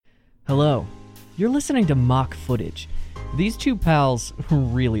Hello. You're listening to Mock Footage. These two pals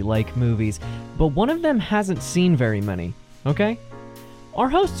really like movies, but one of them hasn't seen very many, okay? Our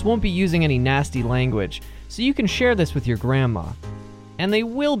hosts won't be using any nasty language, so you can share this with your grandma. And they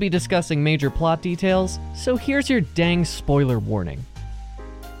will be discussing major plot details, so here's your dang spoiler warning.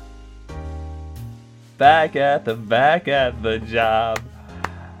 Back at the job.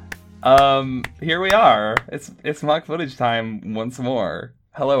 Here we are. It's mock footage time once more.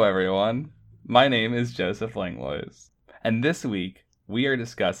 Hello, everyone. My name is Joseph Langlois, and this week we are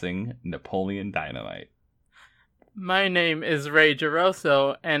discussing Napoleon Dynamite. My name is Ray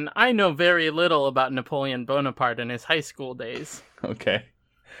Geroso, and I know very little about Napoleon Bonaparte in his high school days. Okay,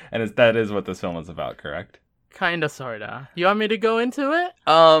 and that is what this film is about, correct? Kinda, sorta. You want me to go into it?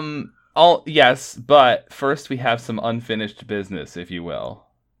 Yes, but first we have some unfinished business, if you will.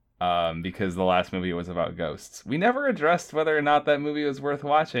 Because the last movie was about ghosts. We never addressed whether or not that movie was worth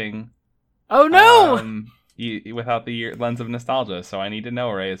watching. Oh no! Without the lens of nostalgia. So I need to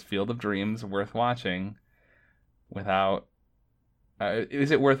know, Ray, is Field of Dreams worth watching without... is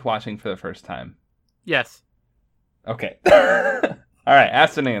it worth watching for the first time? Yes. Okay. All right,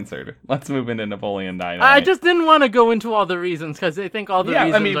 asked and answered. Let's move into Napoleon Dynamite. I just didn't want to go into all the reasons, because I think all the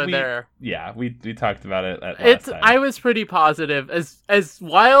reasons are there. Yeah, we talked about it at last time. I was pretty positive. As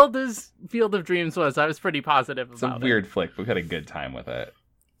wild as Field of Dreams was, I was pretty positive about it. It's a weird flick, but we had a good time with it.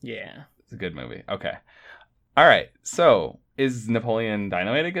 Yeah. It's a good movie. Okay. All right, so is Napoleon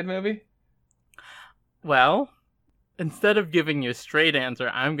Dynamite a good movie? Well, instead of giving you a straight answer,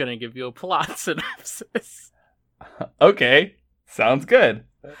 I'm going to give you a plot synopsis. Okay. Sounds good.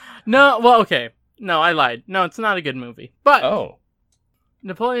 No, well, okay. No, I lied. No, it's not a good movie. But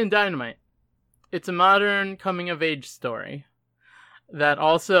Napoleon Dynamite. It's a modern coming-of-age story that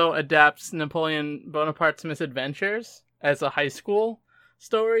also adapts Napoleon Bonaparte's misadventures as a high school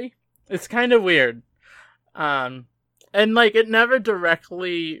story. It's kind of weird. And, it never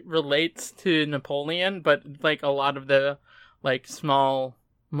directly relates to Napoleon, but, a lot of the, small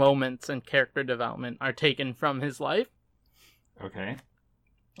moments and character development are taken from his life. Okay.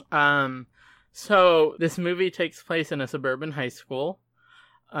 So this movie takes place in a suburban high school,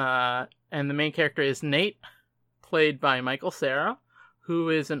 and the main character is Nate, played by Michael Cera, who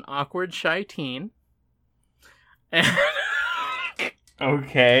is an awkward, shy teen.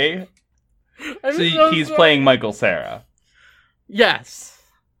 Okay. So he's playing Michael Cera. Yes.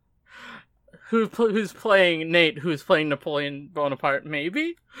 Who's playing Nate, who's playing Napoleon Bonaparte,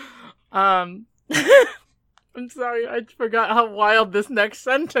 maybe? I'm sorry, I forgot how wild this next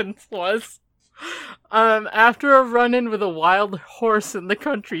sentence was. After a run-in with a wild horse in the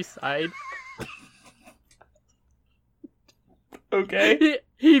countryside. Okay.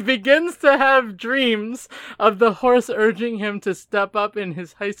 He begins to have dreams of the horse urging him to step up in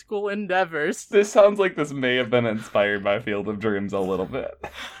his high school endeavors. This sounds like this may have been inspired by Field of Dreams a little bit.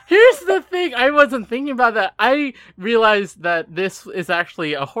 Here's the thing, I wasn't thinking about that. I realized that this is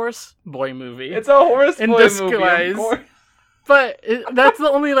actually a horse boy movie. It's a horse boy disguise. movie, of course. But that's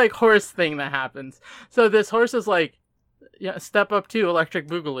the only, horse thing that happens. So this horse is step up to Electric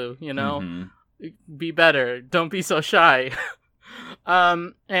Boogaloo, Mm-hmm. Be better, don't be so shy.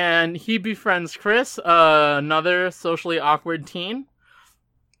 And he befriends Chris, another socially awkward teen,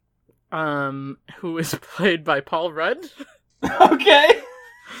 who is played by Paul Rudd. Okay.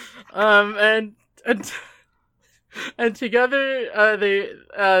 And together,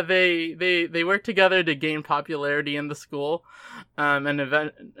 they work together to gain popularity in the school. And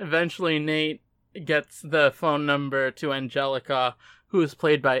eventually Nate gets the phone number to Angelica, who is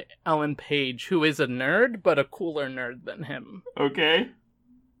played by Ellen Page, who is a nerd, but a cooler nerd than him. Okay.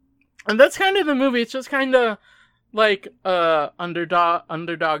 And that's kind of the movie. It's just kind of like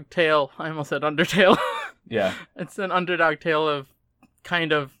underdog tale. I almost said Undertale. Yeah. It's an underdog tale of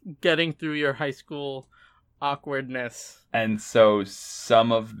kind of getting through your high school awkwardness. And so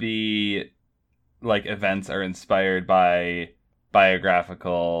some of the events are inspired by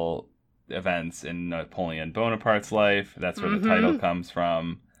biographical events in Napoleon Bonaparte's life. That's where the title comes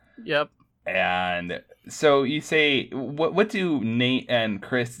from. Yep. And so you say, what do Nate and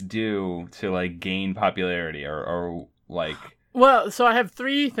Chris do to gain popularity or Well, so I have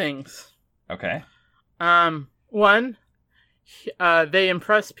three things. Okay. One, they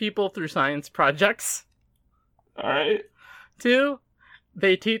impress people through science projects. All right. Two,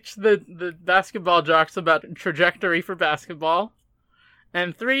 they teach the basketball jocks about trajectory for basketball.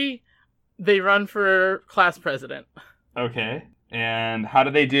 And three, they run for class president. Okay. And how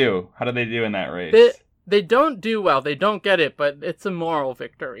do they do? How do they do in that race? They don't do well. They don't get it, but it's a moral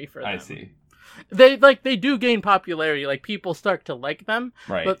victory for them. I see. They do gain popularity. People start to like them.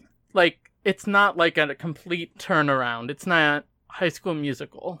 Right. But like, it's not like a complete turnaround. It's not High School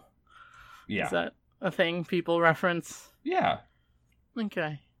Musical. Yeah. Is that a thing people reference? Yeah.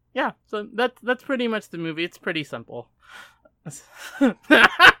 Okay. Yeah, so that's pretty much the movie. It's pretty simple.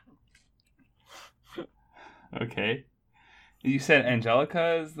 Okay. You said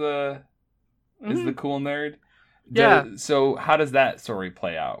Angelica is the cool nerd? Yeah. So how does that story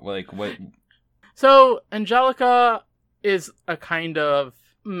play out? Like, what? So Angelica is a kind of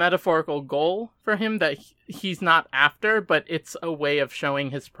metaphorical goal for him that he's not after, but it's a way of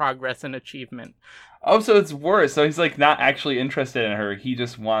showing his progress and achievement. Oh, so it's worse. So he's like not actually interested in her. He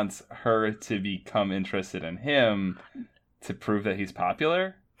just wants her to become interested in him to prove that he's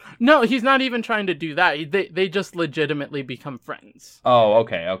popular? No, he's not even trying to do that. They just legitimately become friends. Oh,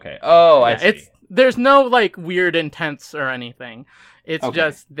 okay. Oh, yeah, I see. There's no like weird intents or anything. It's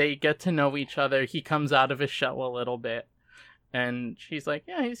just they get to know each other. He comes out of his shell a little bit, and she's like,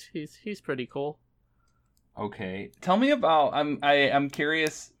 "Yeah, he's pretty cool." Okay, tell me about. I'm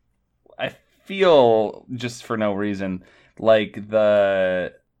curious. I feel, just for no reason, like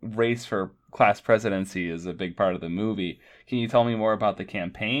the race for class presidency is a big part of the movie. Can you tell me more about the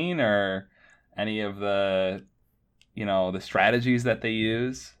campaign or any of the, the strategies that they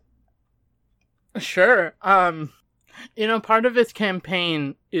use? Sure. Part of his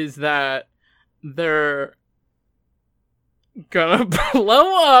campaign is that they're gonna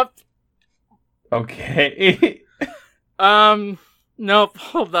blow up. Okay. Nope,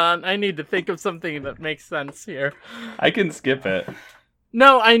 hold on. I need to think of something that makes sense here. I can skip it.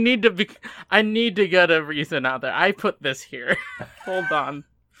 No, I need to get a reason out there. I put this here. Hold on.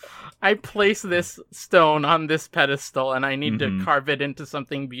 I place this stone on this pedestal and I need to carve it into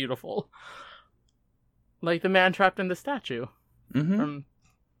something beautiful. Like the man trapped in the statue. From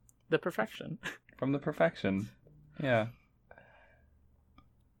The Perfection. From The Perfection. Yeah.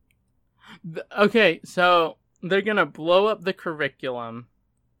 Okay, so they're gonna blow up the curriculum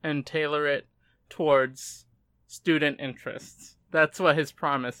and tailor it towards student interests. That's what his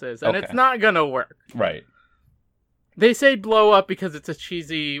promise is. And it's not gonna work. Right. They say blow up because it's a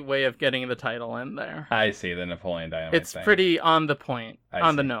cheesy way of getting the title in there. I see, the Napoleon Dynamite It's thing. pretty on the point,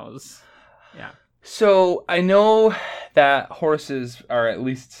 on the nose. Yeah. So, I know that horses are at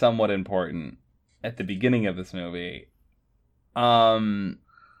least somewhat important at the beginning of this movie. What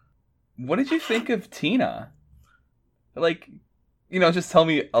did you think of Tina? Like, just tell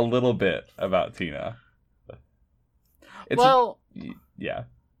me a little bit about Tina. Yeah.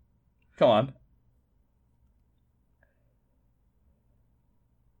 Come on.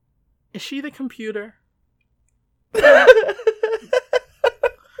 Is she the computer?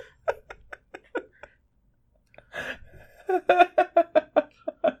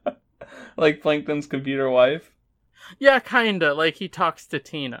 Like Plankton's computer wife? Yeah, kinda. Like he talks to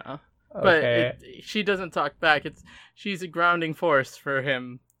Tina. Okay. But she doesn't talk back. She's a grounding force for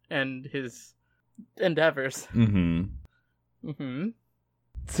him and his endeavors.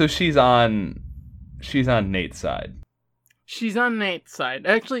 So she's on Nate's side. She's on Nate's side.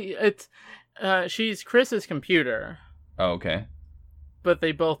 Actually, she's Chris's computer. Oh, okay. But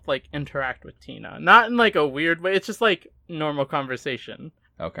they both like interact with Tina. Not in like a weird way. It's just like normal conversation.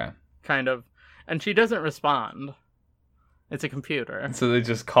 Okay. Kind of. And she doesn't respond. It's a computer. So they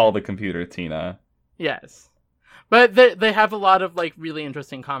just call the computer Tina. Yes. But they have a lot of like really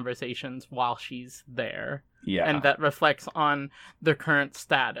interesting conversations while she's there. Yeah. And that reflects on their current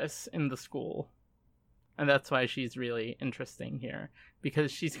status in the school. And that's why she's really interesting here.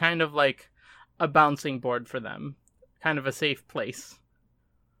 Because she's kind of like a bouncing board for them. Kind of a safe place.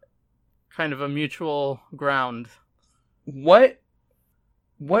 Kind of a mutual ground. What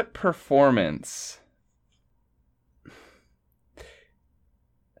performance...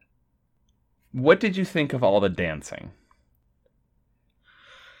 What did you think of all the dancing?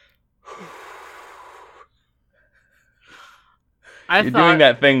 You're doing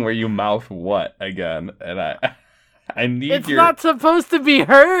that thing where you mouth what again, and I need It's not supposed to be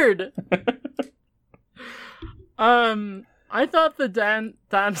heard. I thought the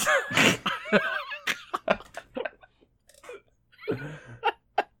dance.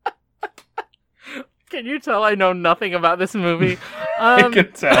 Can you tell I know nothing about this movie? I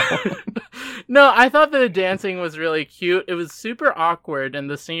can tell. No, I thought the dancing was really cute. It was super awkward, and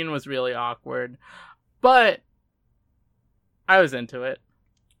the scene was really awkward. But I was into it.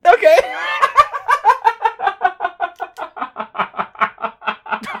 Okay.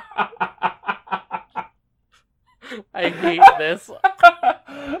 I hate this.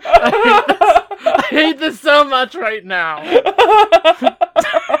 I hate this so much right now.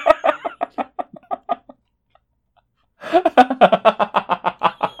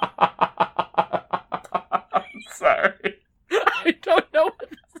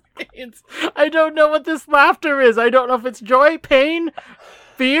 don't know what this laughter is. I don't know if it's joy, pain,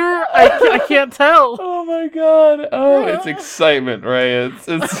 fear. I can't tell. Oh my god. Oh, it's excitement, Ray.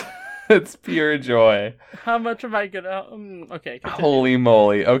 It's pure joy. How much am I gonna... okay, continue. Holy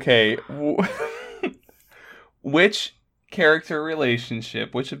moly. Okay. Which character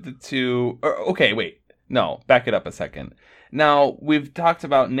relationship, which of the two... okay, wait. No, back it up a second. Now, we've talked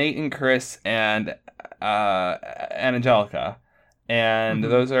about Nate and Chris and Angelica. And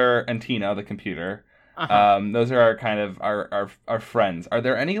those are... And Tina, the computer. Those are our kind of our friends. Are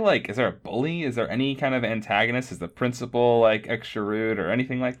there any, like, is there a bully? Is there any kind of antagonist? Is the principal, like, extra rude or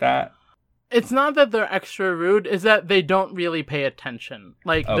anything like that? It's not that they're extra rude, it's that they don't really pay attention.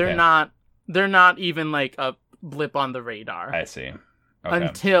 Like, okay. They're not even, like, a blip on the radar. I see. Okay.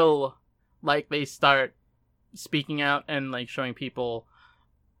 Until, like, they start speaking out and, like, showing people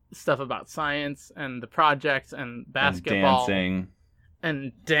stuff about science and the projects and basketball.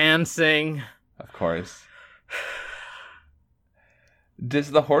 And dancing. Of course.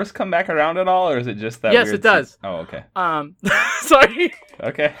 Does the horse come back around at all, or is it just that? Yes, it does. Oh, okay. Sorry.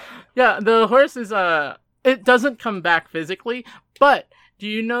 Okay. Yeah, the horse is it doesn't come back physically, but do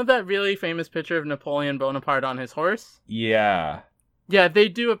you know that really famous picture of Napoleon Bonaparte on his horse? Yeah. Yeah, they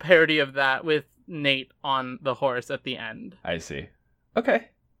do a parody of that with Nate on the horse at the end. I see. Okay.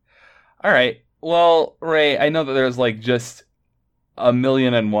 All right. Well, Ray, I know that there's like just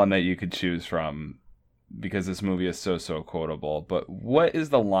 1,000,001 that you could choose from, because this movie is so quotable, but what is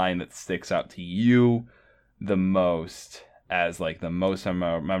the line that sticks out to you the most as like the most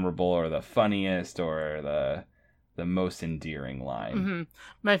memorable or the funniest or the most endearing line? Mm-hmm.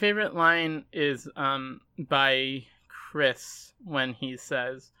 My favorite line is by Chris when he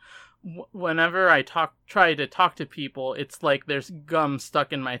says, whenever I try to talk to people, it's like there's gum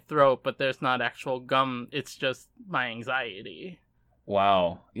stuck in my throat, but there's not actual gum, it's just my anxiety.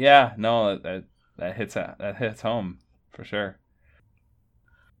 Wow. Yeah, no, that hits home for sure.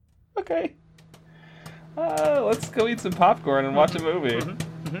 Okay. Let's go eat some popcorn and watch a movie.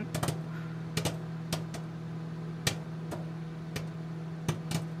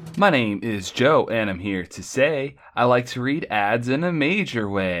 My name is Joe, and I'm here to say I like to read ads in a major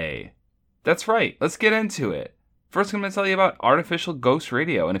way. That's right, let's get into it. First, I'm going to tell you about Artificial Ghost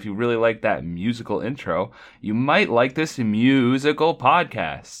Radio, and if you really like that musical intro, you might like this musical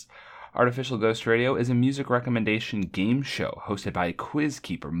podcast. Artificial Ghost Radio is a music recommendation game show hosted by Quiz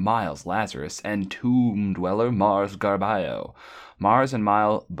Keeper Miles Lazarus and Tomb Dweller Mars Garbayo. Mars and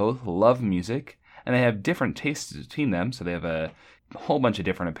Miles both love music, and they have different tastes between them, so they have a whole bunch of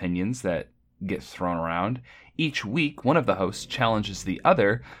different opinions that get thrown around. Each week, one of the hosts challenges the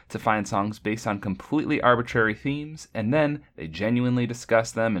other to find songs based on completely arbitrary themes, and then they genuinely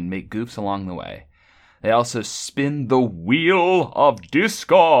discuss them and make goofs along the way. They also spin the Wheel of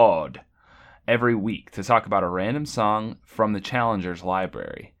Discord every week to talk about a random song from the challenger's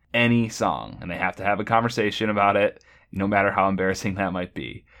library. Any song, and they have to have a conversation about it, no matter how embarrassing that might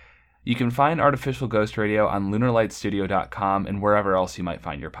be. You can find Artificial Ghost Radio on LunarLightStudio.com and wherever else you might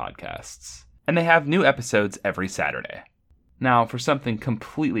find your podcasts. And they have new episodes every Saturday. Now, for something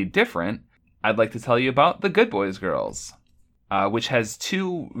completely different, I'd like to tell you about The Good Boys Girls, which has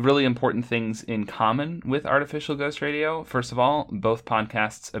two really important things in common with Artificial Ghost Radio. First of all, both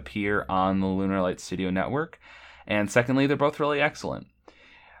podcasts appear on the Lunar Light Studio network, and secondly, they're both really excellent.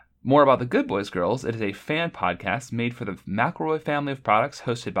 More about The Good Boys Girls, it is a fan podcast made for the McElroy family of products,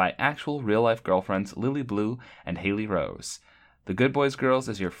 hosted by actual real-life girlfriends Lily Blue and Haley Rose. The Good Boys Girls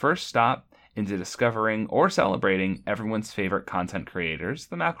is your first stop into discovering or celebrating everyone's favorite content creators,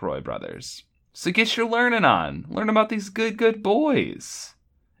 the McElroy brothers. So get your learning on. Learn about these good boys.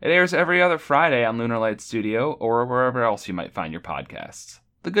 It airs every other Friday on Lunar Light Studio or wherever else you might find your podcasts.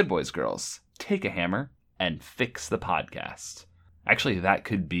 The Good Boys Girls. Take a hammer and fix the podcast. Actually, that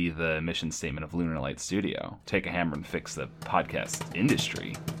could be the mission statement of Lunar Light Studio. Take a hammer and fix the podcast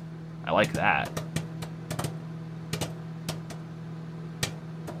industry. I like that.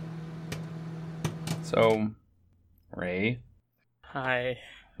 So, Ray. Hi.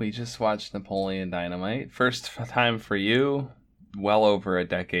 We just watched Napoleon Dynamite. First time for you. Well over a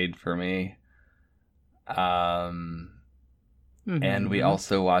decade for me. And we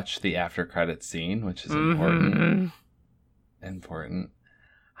also watched the after credit scene, which is important. Important.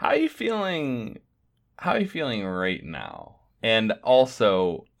 How are you feeling right now? And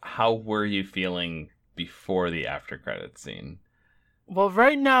also, how were you feeling before the after credit scene? Well,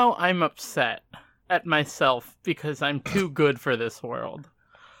 right now I'm upset at myself because I'm too good for this world.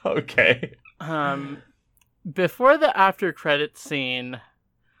 Okay. Before the after credit scene,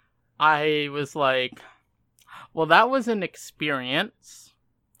 I was like, well, that was an experience.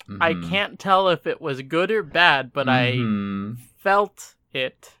 Mm-hmm. I can't tell if it was good or bad, but Mm-hmm. I felt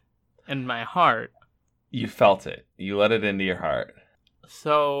it in my heart. You felt it. You let it into your heart.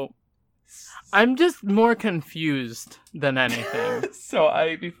 So I'm just more confused than anything. So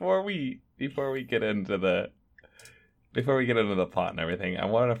before we get into the plot and everything, I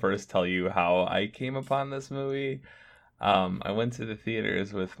want to first tell you how I came upon this movie. I went to the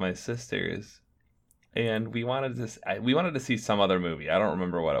theaters with my sisters, and we wanted to see some other movie. I don't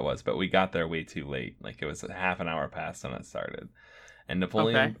remember what it was, but we got there way too late. Like, it was a half an hour past when it started. And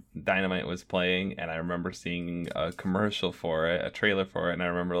Napoleon Dynamite was playing, and I remember seeing a commercial for it, a trailer for it, and I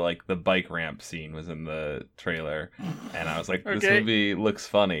remember, like, the bike ramp scene was in the trailer, and I was like, this movie looks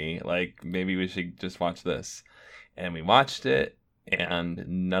funny, like, maybe we should just watch this. And we watched it, and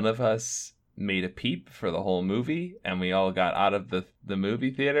none of us made a peep for the whole movie, and we all got out of the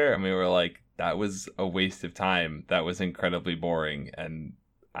movie theater, and we were like, that was a waste of time. That was incredibly boring, and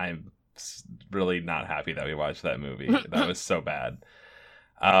I'm really not happy that we watched that movie. That was so bad.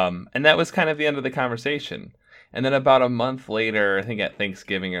 And that was kind of the end of the conversation. And then about a month later, I think at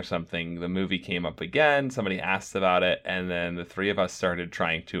Thanksgiving or something, the movie came up again. Somebody asked about it, and then the three of us started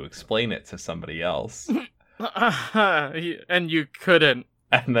trying to explain it to somebody else. And you couldn't.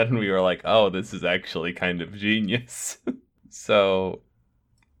 And then we were like, oh, this is actually kind of genius. So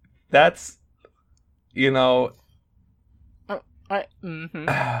that's, Go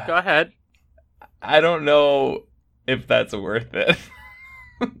ahead. I don't know if that's worth it.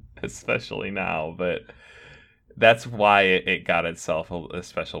 Especially now, but that's why it got itself a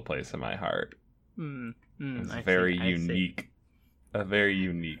special place in my heart. It's a very unique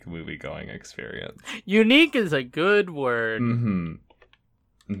movie-going experience. Unique is a good word.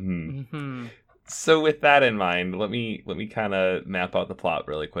 So with that in mind, let me kind of map out the plot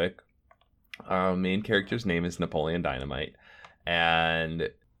really quick. Our main character's name is Napoleon Dynamite, and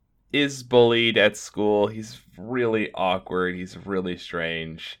is bullied at school. He's really awkward. He's really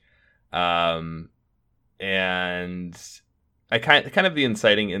strange. And I kind of the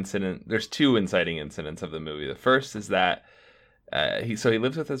inciting incident. There's two inciting incidents of the movie. The first is that he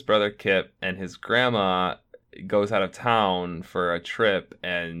lives with his brother Kip, and his grandma goes out of town for a trip,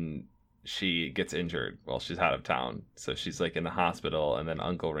 and she gets injured while she's out of town. So she's like in the hospital, and then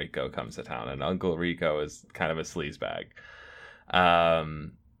Uncle Rico comes to town, and Uncle Rico is kind of a sleazebag.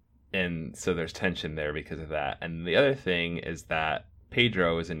 And so there's tension there because of that. And the other thing is that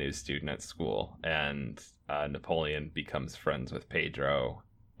Pedro is a new student at school, and Napoleon becomes friends with Pedro,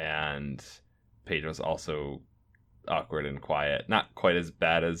 and Pedro's also awkward and quiet. Not quite as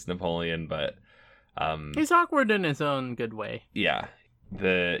bad as Napoleon, but he's awkward in his own good way. Yeah.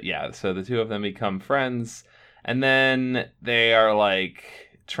 So the two of them become friends, and then they are like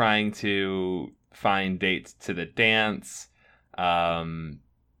trying to find dates to the dance.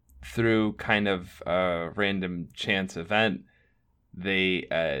 Through kind of a random chance event,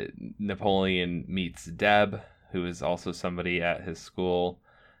 Napoleon meets Deb, who is also somebody at his school.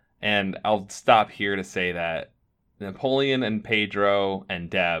 And I'll stop here to say that Napoleon and Pedro and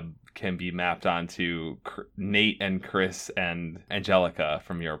Deb can be mapped onto Nate and Chris and Angelica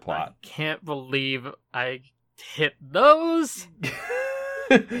from your plot. I can't believe I hit those.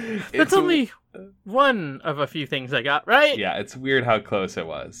 That's only one of a few things I got right. Yeah, it's weird how close it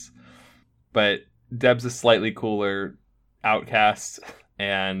was. But Deb's a slightly cooler outcast,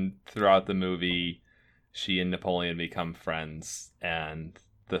 and throughout the movie, she and Napoleon become friends, and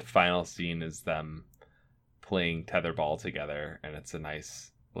the final scene is them playing tetherball together, and it's a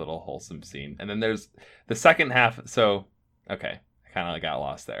nice little wholesome scene. And then there's the second half. So, okay, I kind of got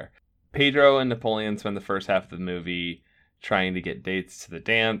lost there. Pedro and Napoleon spend the first half of the movie trying to get dates to the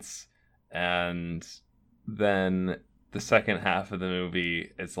dance, and then the second half of the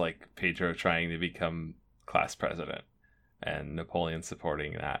movie is like Pedro trying to become class president and Napoleon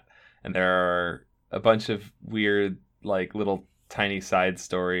supporting that. And there are a bunch of weird, like, little tiny side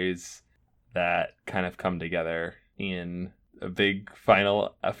stories that kind of come together in a big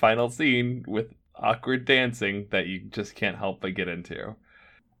final scene with awkward dancing that you just can't help but get into.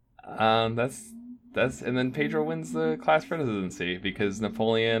 That's and then Pedro wins the class presidency because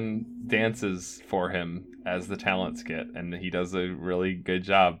Napoleon dances for him as the talent skit, and he does a really good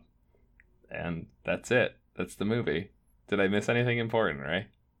job. And that's it. That's the movie. Did I miss anything important, right?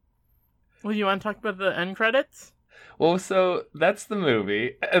 Well, you want to talk about the end credits? Well, so that's the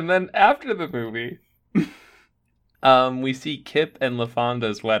movie, and then after the movie, we see Kip and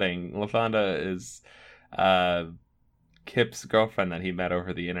LaFonda's wedding. LaFonda is Kip's girlfriend that he met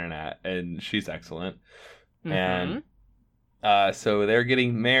over the internet, and she's excellent. Mm-hmm. And so they're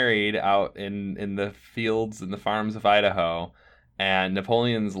getting married out in the fields and the farms of Idaho, and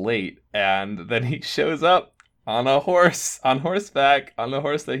Napoleon's late, and then he shows up on horseback, on the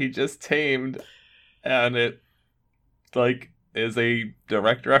horse that he just tamed, and it, like, is a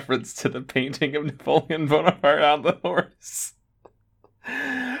direct reference to the painting of Napoleon Bonaparte on the horse.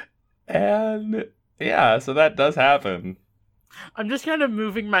 And, yeah, so that does happen. I'm just kind of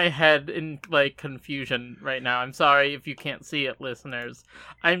moving my head in, like, confusion right now. I'm sorry if you can't see it, listeners.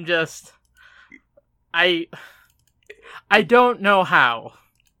 I'm just... I don't know how.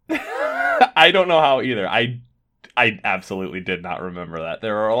 I don't know how either. I absolutely did not remember that.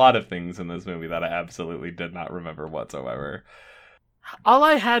 There are a lot of things in this movie that I absolutely did not remember whatsoever. All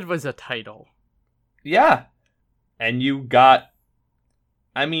I had was a title. Yeah. And you got...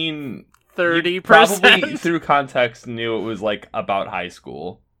 I mean... 30%? Probably, through context, knew it was, like, about high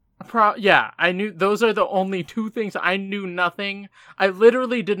school. Yeah, I knew... Those are the only two things. I knew nothing. I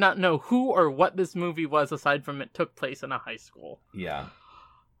literally did not know who or what this movie was, aside from it took place in a high school. Yeah.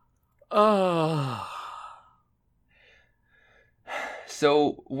 Oh...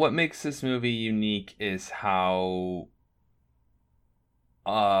 So, what makes this movie unique is how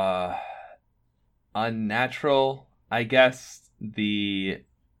unnatural, I guess, the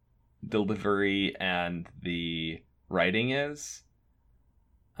delivery and the writing is.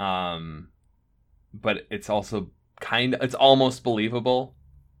 But it's also it's almost believable.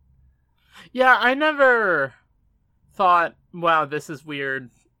 Yeah, I never thought, wow, this is weird.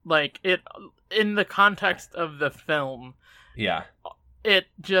 Like, it, in the context of the film... Yeah. I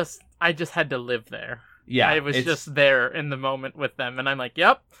just had to live there. Yeah. I was just there in the moment with them, and I'm like,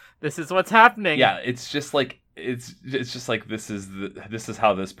 yep, this is what's happening. Yeah, it's just like, it's just like, this is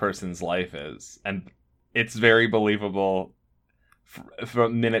how this person's life is. And it's very believable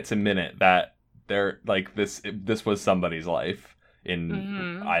from minute to minute that they're, like, this was somebody's life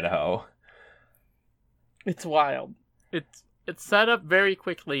in Idaho. It's wild. It's set up very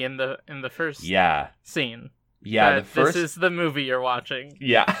quickly in the first scene. Yeah, this is the movie you're watching.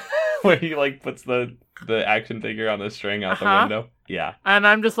 Yeah, where he, like, puts the action figure on the string out the window. Yeah, and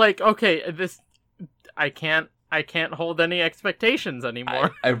I'm just like, okay, I can't hold any expectations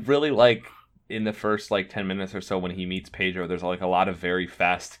anymore. I really like, in the first, like, 10 minutes or so when he meets Pedro, there's, like, a lot of very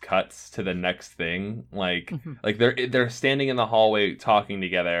fast cuts to the next thing. Like, like they're standing in the hallway talking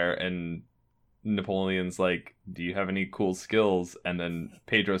together, and Napoleon's like, do you have any cool skills? And then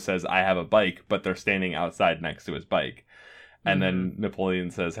Pedro says, I have a bike, but they're standing outside next to his bike. And then Napoleon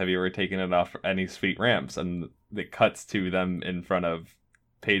says, have you ever taken it off any sweet ramps? And it cuts to them in front of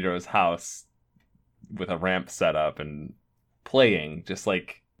Pedro's house with a ramp set up and playing, just,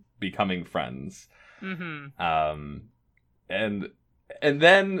 like, becoming friends. And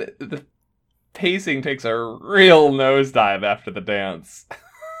then the pacing takes a real nosedive after the dance.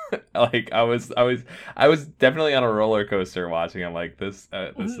 Like, I was definitely on a roller coaster watching. I'm like, this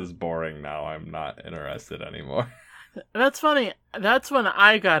is boring now. I'm not interested anymore. That's funny. That's when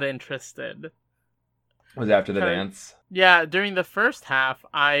I got interested. Was after the dance? Yeah, during the first half,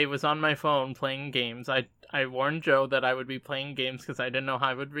 I was on my phone playing games. I warned Joe that I would be playing games because I didn't know how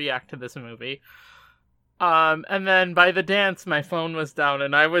I would react to this movie. And then by the dance, my phone was down,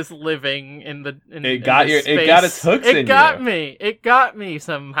 and I was living in the it got its hooks in you. It got me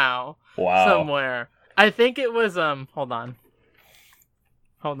somehow. Wow. Somewhere. I think it was hold on.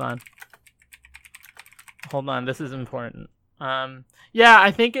 This is important. Yeah,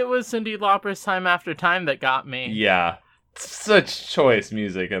 I think it was Cyndi Lauper's Time After Time that got me. Yeah. Such choice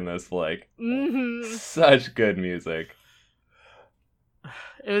music in this, like. Such good music.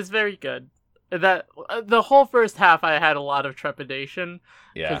 It was very good. That the whole first half, I had a lot of trepidation.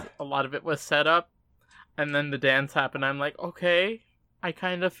 Yeah. Because a lot of it was set up. And then the dance happened. I'm like, okay, I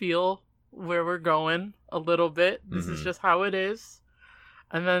kind of feel where we're going a little bit. This is just how it is.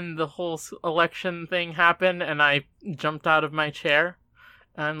 And then the whole election thing happened, and I jumped out of my chair.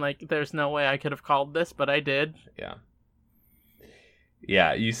 And I'm like, there's no way I could have called this, but I did. Yeah.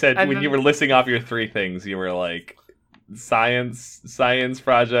 Yeah, you said you were listing off your three things, you were like, science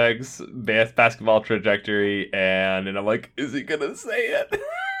projects, basketball trajectory, and I'm like, is he gonna say it?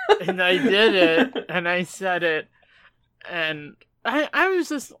 And I did it, and I said it, and I was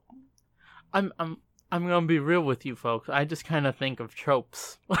just, I'm gonna be real with you folks. I just kind of think of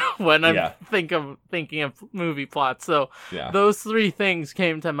tropes when I'm thinking of movie plots. So those three things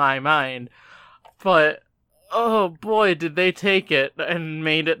came to my mind, but oh boy, did they take it and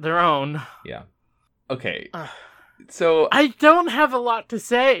made it their own. Yeah. Okay. So I don't have a lot to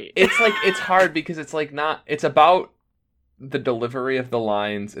say. It's like, it's hard because it's like it's about the delivery of the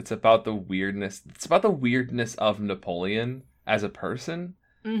lines. It's about the weirdness. It's about the weirdness of Napoleon as a person.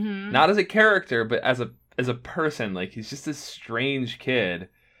 Not as a character, but as as a person, like he's just this strange kid,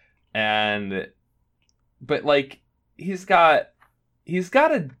 but like he's got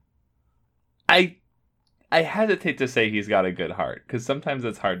a I hesitate to say he's got a good heart, because sometimes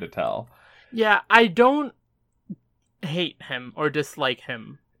it's hard to tell. Yeah, I don't hate him or dislike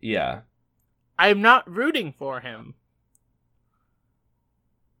him. Yeah. I'm not rooting for him.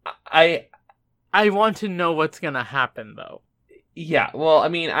 I want to know what's gonna happen, though. Yeah, well, I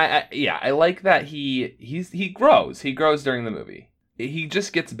mean, I like that he grows. He grows during the movie. He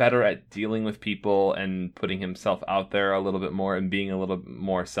just gets better at dealing with people and putting himself out there a little bit more and being a little bit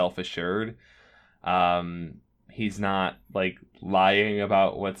more self-assured. He's not like lying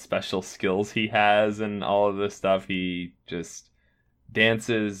about what special skills he has and all of this stuff. He just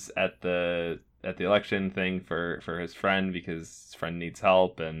dances at the election thing for his friend because his friend needs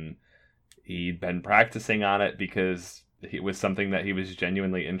help, and he'd been practicing on it because it was something that he was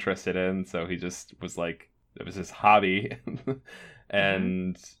genuinely interested in. So he just was like, it was his hobby.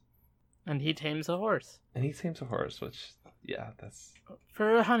 And he tames a horse. Which, yeah, that's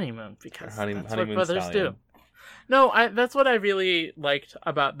for a honeymoon, because that's what brothers stallion. do. No, that's what I really liked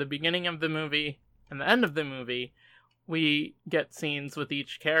about the beginning of the movie and the end of the movie. We get scenes with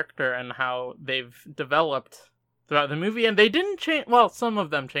each character and how they've developed throughout the movie, and they didn't change. Well, some of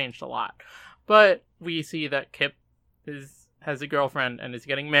them changed a lot, but we see that Kip has a girlfriend and is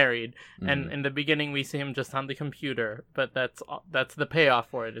getting married, and in the beginning we see him just on the computer, but that's the payoff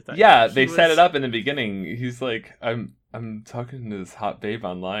for it. Is that they set it up in the beginning. He's like, I'm talking to this hot babe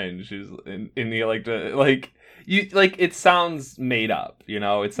online. She's in the it sounds made up, you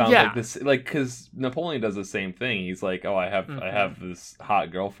know. It sounds like this, like, because Napoleon does the same thing. He's like, oh, I have this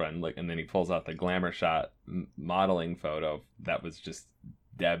hot girlfriend, like, and then he pulls out the glamour shot modeling photo that was just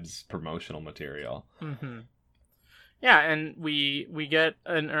Deb's promotional material. Yeah, and we get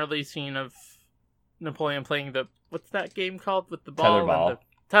an early scene of Napoleon playing what's that game called with the ball?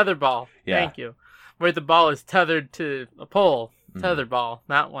 Tetherball. Yeah. Thank you. Where the ball is tethered to a pole. Tetherball,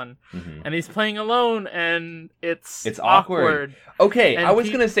 that one. And he's playing alone, and it's awkward. Okay, and I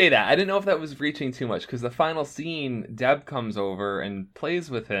was gonna say that. I didn't know if that was reaching too much, because the final scene, Deb comes over and plays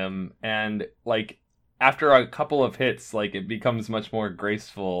with him, and like after a couple of hits, like it becomes much more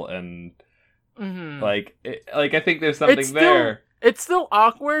graceful and. I think there's something there. It's still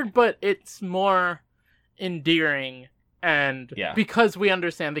awkward, but it's more endearing, and because we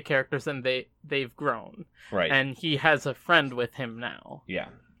understand the characters and they've grown, right? And he has a friend with him now. Yeah.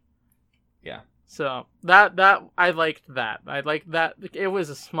 So that I liked that. I liked that it was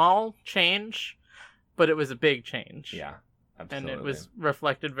a small change, but it was a big change. Yeah, absolutely. And it was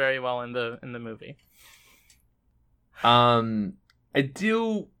reflected very well in the movie.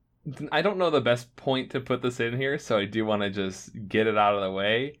 I don't know the best point to put this in here, so I do want to just get it out of the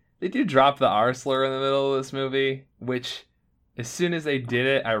way. They do drop the R slur in the middle of this movie, which as soon as they did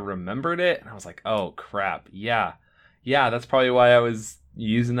it, I remembered it, and I was like, oh, crap. Yeah, that's probably why I was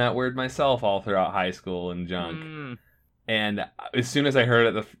using that word myself all throughout high school and junk. And as soon as I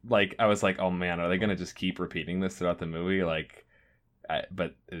heard it, I was like, oh, man, are they going to just keep repeating this throughout the movie?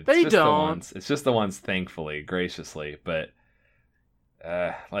 But it's just the ones, thankfully, graciously, but...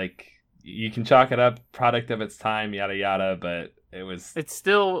 you can chalk it up, product of its time, yada yada, but it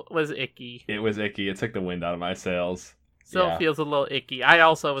still was icky. It was icky. It took the wind out of my sails. Still feels a little icky. I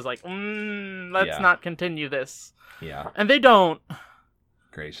also was like, let's not continue this. Yeah. And they don't.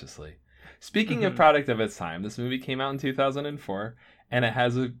 Graciously. Speaking of product of its time, this movie came out in 2004, and it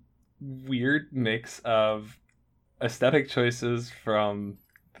has a weird mix of aesthetic choices from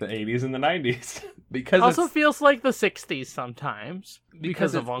the 80s and the 90s. Because also feels like the 60s sometimes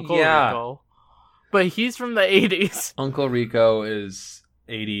because of Uncle Rico. But he's from the 80s. Uncle Rico is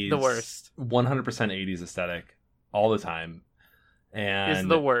 80s. The worst. 100% 80s aesthetic all the time. And he's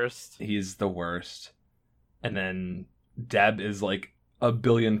the worst. And then Deb is like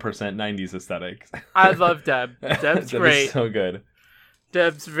 1,000,000,000% 90s aesthetic. I love Deb. Deb's great. Is so good.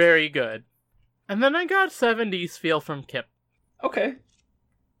 Deb's very good. And then I got 70s feel from Kip. Okay.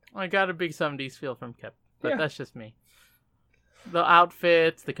 I got a big 70s feel from Kip, but that's just me. The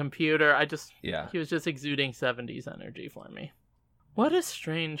outfits, the computer, he was just exuding 70s energy for me. What a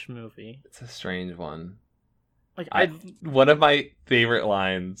strange movie. It's a strange one. One of my favorite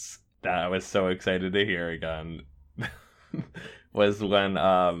lines that I was so excited to hear again was when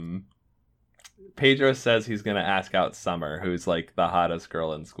Pedro says he's going to ask out Summer, who's like the hottest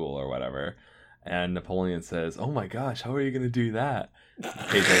girl in school or whatever. And Napoleon says, oh my gosh, how are you going to do that?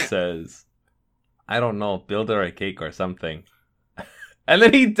 Pedro says, I don't know, build her a cake or something. And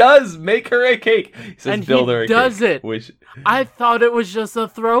then he does make her a cake. He says, and build he her a does cake. it. Which... I thought it was just a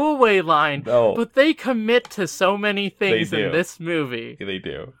throwaway line. No. But they commit to so many things in this movie. They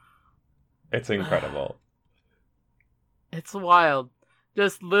do. It's incredible. It's wild.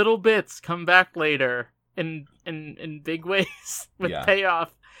 Just little bits come back later in big ways with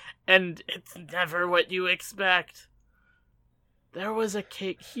payoff. And it's never what you expect. There was a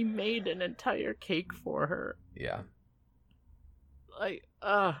cake. He made an entire cake for her. Yeah.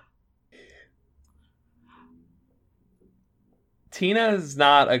 Tina's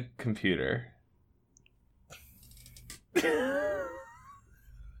not a computer.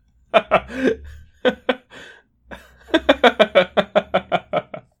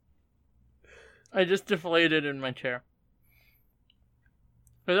 I just deflated in my chair.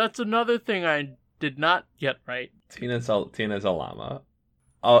 But that's another thing I did not get right. Tina's a llama.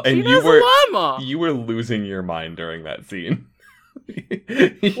 Oh, and Tina's a llama. You were losing your mind during that scene.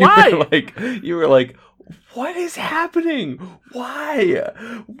 Why? You were like, what is happening? Why?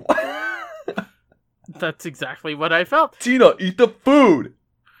 That's exactly what I felt. Tina, eat the food.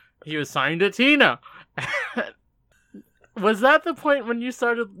 He was signed to Tina. Was that the point when you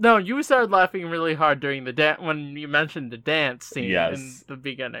started? No, you started laughing really hard during the when you mentioned the dance scene in the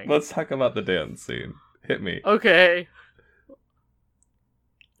beginning. Let's talk about the dance scene. Hit me. Okay.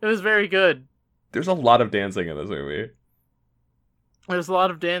 It was very good. There's a lot of dancing in this movie. There's a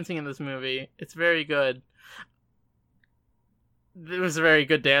lot of dancing in this movie. It's very good. It was very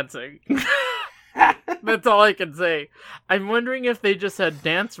good dancing. That's all I can say. I'm wondering if they just had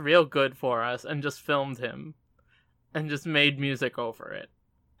dance real good for us and just filmed him. And just made music over it.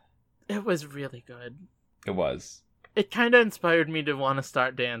 It was really good. It was. It kind of inspired me to want to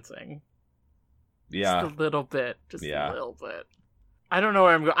start dancing. Yeah. Just a little bit. Just a little bit. I don't know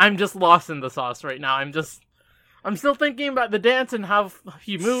where I'm going. I'm just lost in the sauce right now. I'm still thinking about the dance and how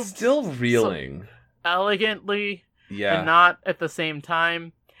he moved. Still reeling. So elegantly. Yeah. And not at the same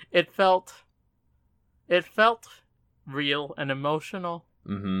time. It felt real and emotional.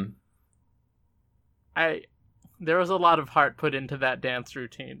 Mm-hmm. There was a lot of heart put into that dance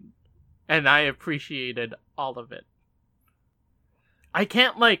routine, and I appreciated all of it. I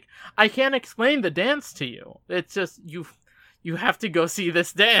can't explain the dance to you. It's just, you have to go see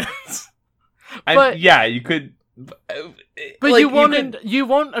this dance. You could... But you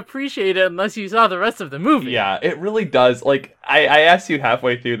won't appreciate it unless you saw the rest of the movie. Yeah, it really does. Like, I asked you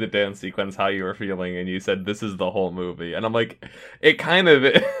halfway through the dance sequence how you were feeling, and you said this is the whole movie. And I'm like, it kind of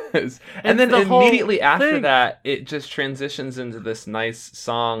is. And then immediately after that, it just transitions into this nice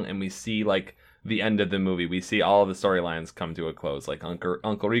song, and we see, like, the end of the movie. We see all of the storylines come to a close. Like,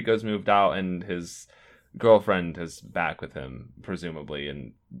 Uncle Rico's moved out, and his girlfriend is back with him, presumably.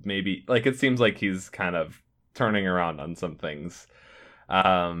 And maybe, like, it seems like he's kind of turning around on some things.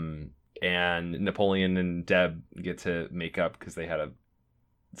 And Napoleon and Deb get to make up because they had a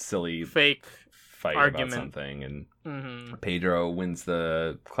silly fake fight argument about something, and Pedro wins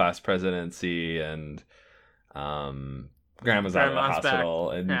the class presidency, and Grandma's out of the hospital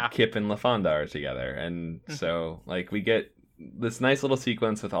back. And Kip and LaFonda are together, and so like we get this nice little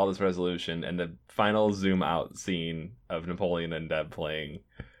sequence with all this resolution, and the final zoom out scene of Napoleon and Deb playing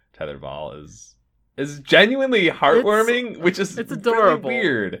tetherball is genuinely heartwarming, which is it's adorable. Really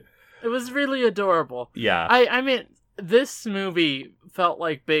weird. It was really adorable. Yeah. I mean, this movie felt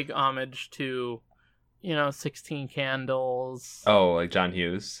like big homage to, 16 Candles. Oh, like John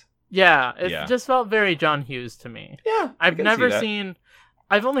Hughes? Yeah, it just felt very John Hughes to me. Yeah, I've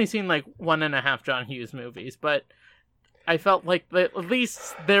only seen like 1.5 John Hughes movies, but I felt like at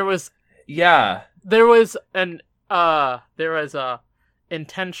least there was... Yeah. There was a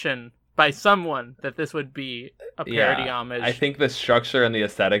intention by someone that this would be a parody homage. I think the structure and the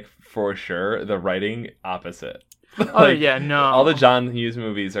aesthetic for sure, the writing opposite. All the John Hughes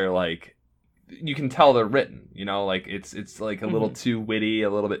movies are like, you can tell they're written, like it's like a little too witty, a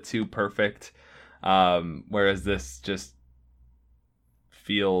little bit too perfect. Whereas this just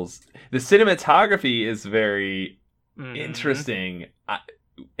feels, the cinematography is very interesting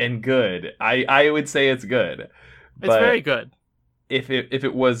and good. I would say it's good. It's very good. If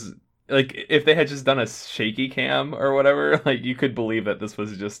it was, like, if they had just done a shaky cam or whatever, like, you could believe that this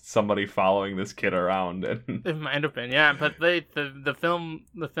was just somebody following this kid around. And it might have been, yeah. But the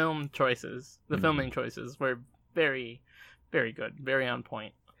film choices, the filming choices were very, very good, very on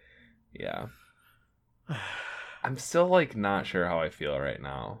point. Yeah. I'm still, like, not sure how I feel right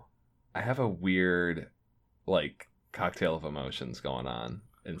now. I have a weird, like, cocktail of emotions going on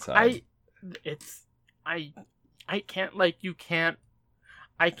inside. I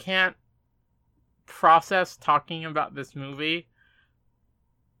can't process talking about this movie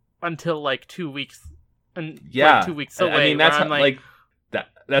until like 2 weeks. And yeah, like 2 weeks away. I mean, that's how, like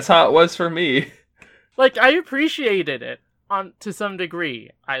that's how it was for me. Like, I appreciated it to some degree.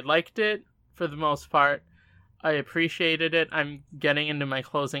 I liked it for the most part. I appreciated it. I'm getting into my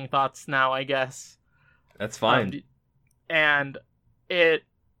closing thoughts now, I guess. That's fine. And it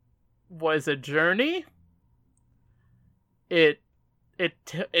was a journey. It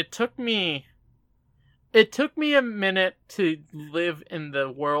took me a minute to live in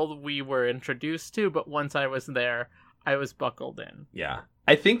the world we were introduced to, but once I was there, I was buckled in. Yeah.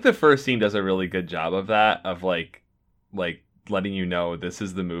 I think the first scene does a really good job of that, of like letting you know this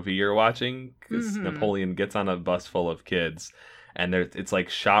is the movie you're watching, because Napoleon gets on a bus full of kids, and it's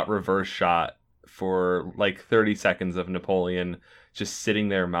like reverse shot for like 30 seconds of Napoleon just sitting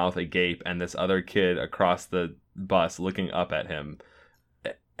there, mouth agape, and this other kid across the bus looking up at him,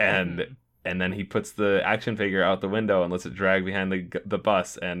 and then he puts the action figure out the window and lets it drag behind the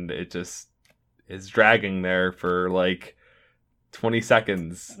bus, and it just is dragging there for like 20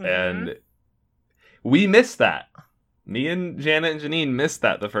 seconds, and we missed that. Me and Janet and Janine missed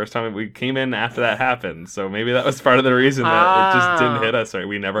that the first time we came in after that happened. So maybe that was part of the reason that it just didn't hit us right.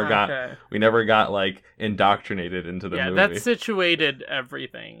 We never got like indoctrinated into the movie. Yeah, that situated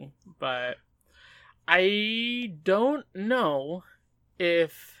everything. But I don't know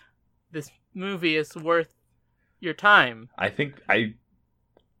if this movie is worth your time.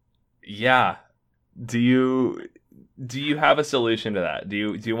 Yeah. Do you have a solution to that? Do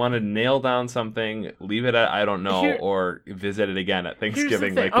you want to nail down something, leave it at I don't know, or visit it again at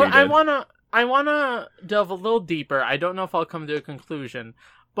Thanksgiving like we did? I wanna delve a little deeper. I don't know if I'll come to a conclusion,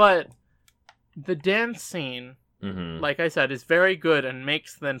 but the dance scene, like I said, is very good and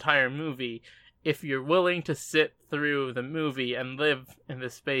makes the entire movie. If you're willing to sit through the movie and live in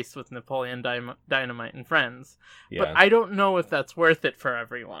this space with Napoleon Dynamite and friends, but I don't know if that's worth it for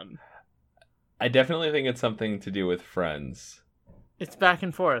everyone. I definitely think it's something to do with friends. It's back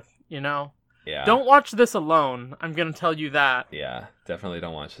and forth, you know? Yeah. Don't watch this alone. I'm going to tell you that. Yeah, definitely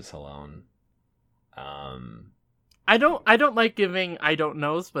don't watch this alone. I don't like giving I don't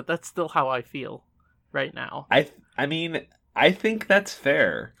knows, but that's still how I feel right now. I mean, I think that's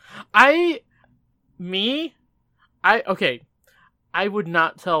fair. I would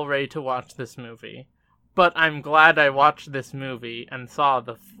not tell Ray to watch this movie. But I'm glad I watched this movie and saw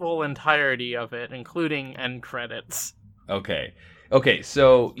the full entirety of it, including end credits. Okay,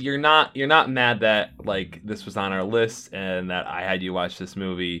 so you're not mad that like this was on our list and that I had you watch this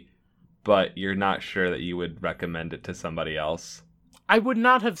movie, but you're not sure that you would recommend it to somebody else. I would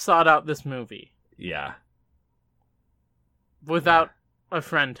not have sought out this movie. Yeah. Without a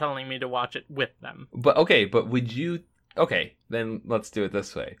friend telling me to watch it with them. But would you? Okay, then let's do it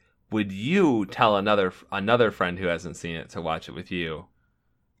this way. Would you tell another friend who hasn't seen it to watch it with you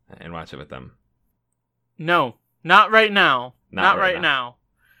and watch it with them? No, not right now. Not right now.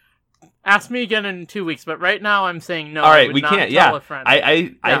 Ask me again in 2 weeks, but right now I'm saying no. All right, we can't. Tell a friend.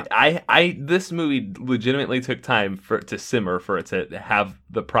 I this movie legitimately took time for it to simmer, for it to have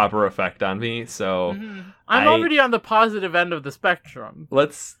the proper effect on me. So I'm already on the positive end of the spectrum.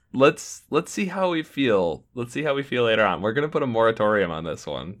 Let's see how we feel. Let's see how we feel later on. We're gonna put a moratorium on this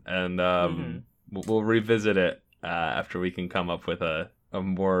one, and we'll revisit it after we can come up with a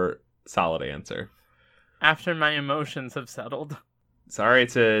more solid answer. After my emotions have settled. Sorry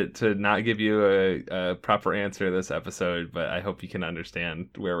to not give you a proper answer this episode, but I hope you can understand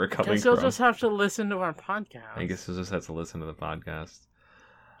where we're coming from. You'll just have to listen to our podcast. I guess you'll just have to listen to the podcast.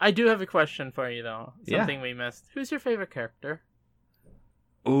 I do have a question for you, though. Something we missed. Who's your favorite character?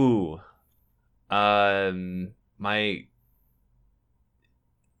 Ooh. My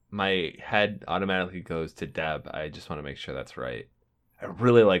head automatically goes to Deb. I just want to make sure that's right. I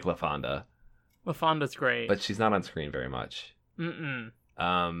really like LaFonda. LaFonda's great. But she's not on screen very much. I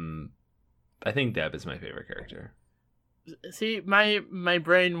think Deb is my favorite character. See, my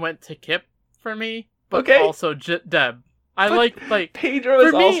brain went to Kip for me, but also Deb. I like Pedro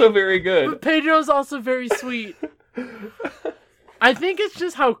is also very good. But Pedro's also very sweet. I think it's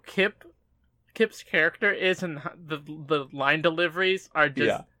just how Kip's character is, and the line deliveries are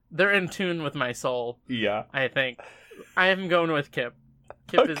just they're in tune with my soul. Yeah, I think I am going with Kip.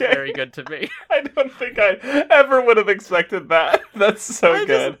 Kip is very good to me. I don't think I ever would have expected that. That's so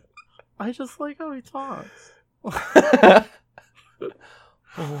good. I just like how he talks.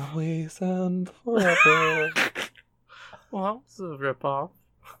 Always and forever. Well, that was a ripoff.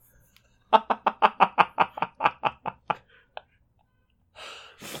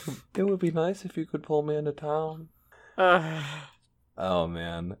 It would be nice if you could pull me into town. Oh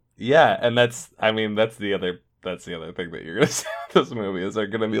man, yeah, and that's the other thing that you're gonna say this movie is there are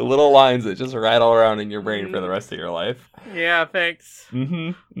going to be little lines that just rattle around in your brain for the rest of your life. Yeah, thanks.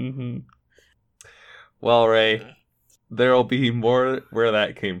 Well, Ray, there'll be more where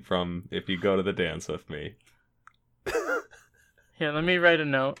that came from if you go to the dance with me. Here, let me write a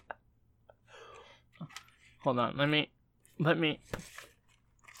note. Hold on, let me...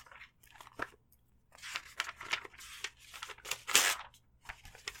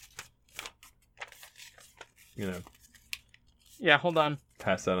 You know. Yeah, hold on.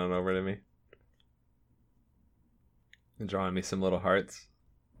 Pass that on over to me. And drawing me some little hearts.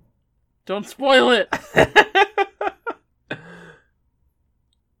 Don't spoil it!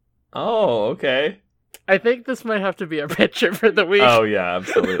 Oh, okay. I think this might have to be our picture for the week. Oh, yeah,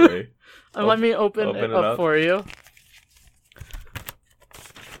 absolutely. Let me open it up for you.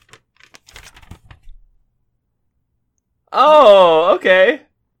 Oh, okay.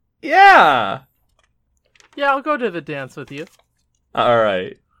 Yeah. Yeah, I'll go to the dance with you. All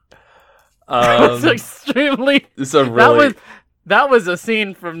right. That was extremely... That was a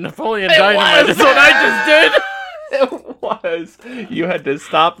scene from Napoleon Dynamite. That's what I just did. It was. You had to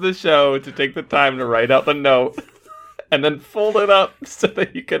stop the show to take the time to write out the note and then fold it up so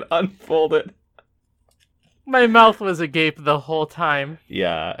that you could unfold it. My mouth was agape the whole time.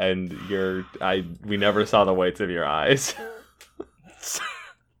 Yeah, and we never saw the whites of your eyes.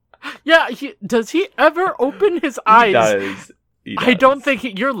 Yeah, does he ever open his eyes? He does. I don't think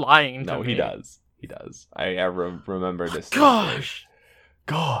you're lying to me. No, he does. He does. I remember this. Gosh.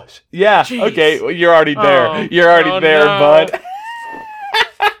 Yeah, jeez. Okay, well, you're already there. You're already there, bud.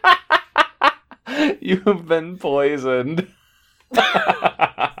 You've been poisoned.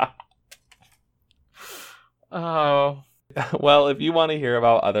 Oh. Well, if you want to hear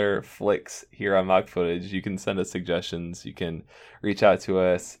about other flicks here on Mock Footage, you can send us suggestions. You can reach out to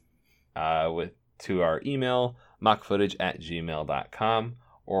us to our email, mockfootage@gmail.com,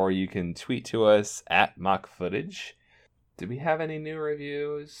 or you can tweet to us at mockfootage. Do we have any new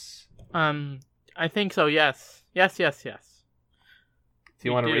reviews? I think so, yes. Yes. Do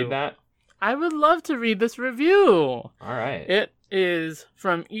you want to read that? I would love to read this review. All right. It is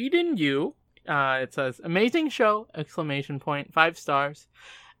from Eden Yu. It says, amazing show, ! 5 stars.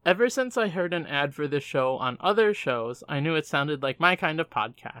 Ever since I heard an ad for this show on other shows, I knew it sounded like my kind of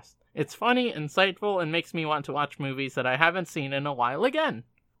podcast. It's funny, insightful, and makes me want to watch movies that I haven't seen in a while again.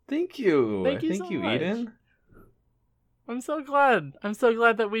 Thank you. Thank you so much. Eden. I'm so glad. I'm so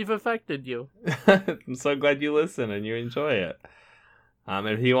glad that we've affected you. I'm so glad you listen and you enjoy it.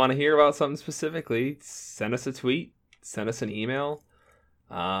 If you want to hear about something specifically, send us a tweet, send us an email.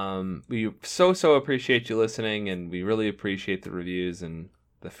 We so appreciate you listening, and we really appreciate the reviews and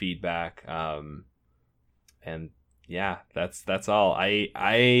the feedback. And yeah, that's all.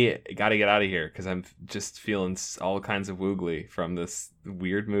 I gotta get out of here because I'm just feeling all kinds of woogly from this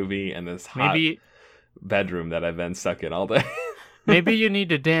weird movie and this hot bedroom that I've been stuck in all day. Maybe you need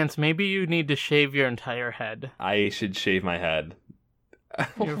to dance. Maybe you need to shave your entire head. I should shave my head.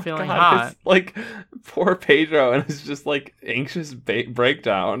 You're feeling hot. It's like poor Pedro and it's just like anxious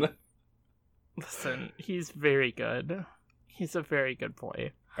breakdown. Listen, he's very good. He's a very good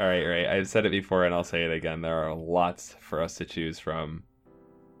boy. All right. I've said it before and I'll say it again. There are lots for us to choose from.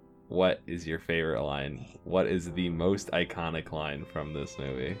 What is your favorite line? What is the most iconic line from this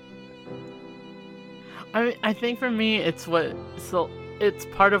movie? I think for me, it's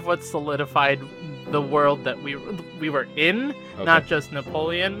part of what solidified the world that we were in, okay. Not just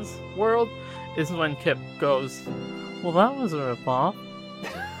Napoleon's world, is when Kip goes, well, that was a ripoff.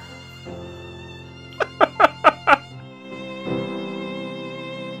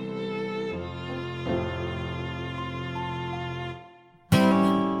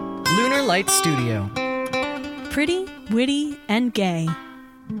 Lunar Light Studio. Pretty, witty, and gay.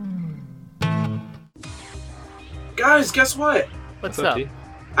 Guys, guess what? What's up?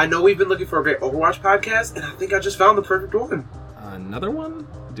 I know we've been looking for a great Overwatch podcast, and I think I just found the perfect one. Another one?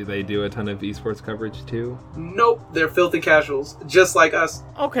 Do they do a ton of esports coverage too? Nope, they're filthy casuals, just like us.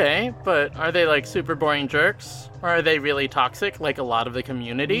 Okay, but are they like super boring jerks? Or are they really toxic, like a lot of the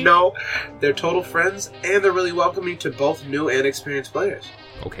community? No, they're total friends, and they're really welcoming to both new and experienced players.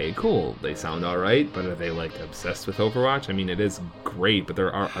 Okay, cool. They sound alright, but are they like obsessed with Overwatch? I mean, it is great, but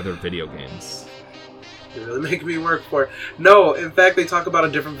there are other video games. You're really making me work for it. No, in fact, they talk about a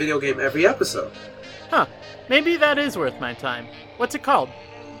different video game every episode. Huh. Maybe that is worth my time. What's it called?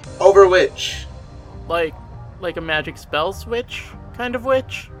 Overwitch. Like a magic spell switch kind of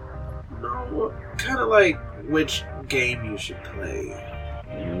witch? No, kind of like which game you should play.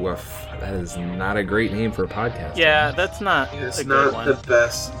 Woof. That is not a great name for a podcast. Yeah, that's not it's not the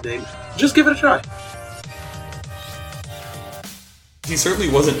best name. Just give it a try. He certainly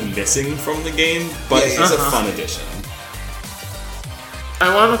wasn't missing from the game, but he's a fun addition.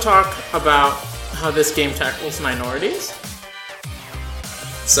 I want to talk about how this game tackles minorities.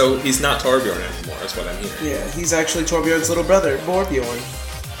 So he's not Torbjorn anymore, is what I'm hearing. Yeah, he's actually Torbjorn's little brother, Borbjorn.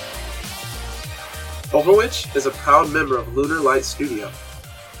 Overwitch is a proud member of Lunar Light Studio.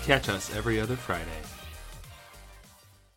 Catch us every other Friday.